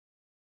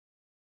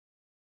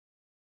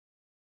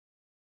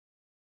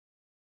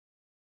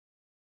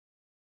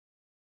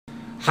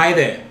Hi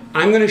there,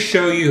 I'm going to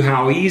show you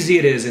how easy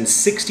it is in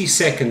 60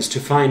 seconds to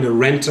find a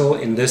rental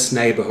in this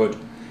neighborhood.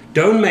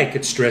 Don't make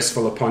it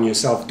stressful upon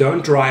yourself.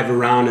 Don't drive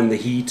around in the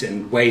heat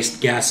and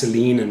waste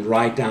gasoline and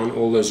write down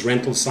all those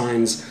rental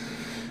signs,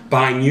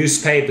 buy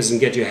newspapers and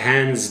get your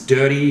hands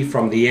dirty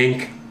from the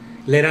ink.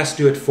 Let us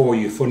do it for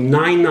you. For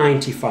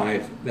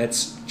 $9.95,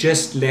 that's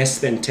just less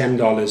than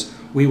 $10,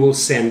 we will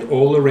send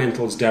all the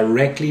rentals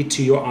directly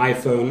to your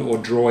iPhone or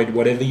Droid,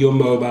 whatever your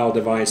mobile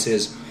device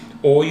is,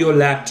 or your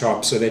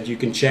laptop, so that you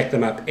can check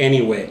them up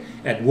anywhere,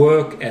 at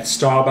work, at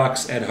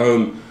Starbucks, at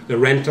home. The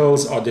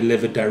rentals are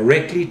delivered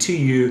directly to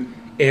you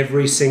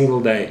every single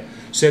day.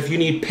 So if you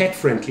need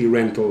pet-friendly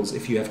rentals,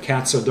 if you have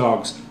cats or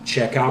dogs,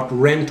 check out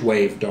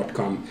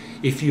rentwave.com.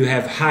 If you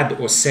have HUD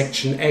or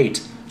Section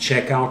 8,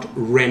 check out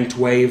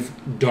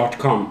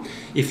rentwave.com.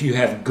 If you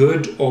have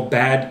good or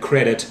bad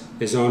credit,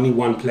 there's only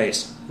one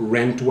place,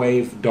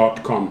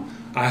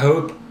 rentwave.com. I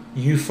hope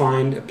you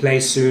find a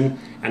place soon,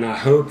 and I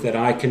hope that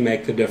I can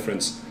make the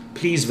difference.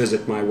 Please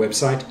visit my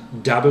website,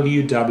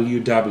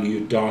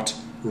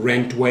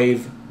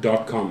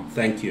 www.rentwave.com.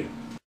 Thank you.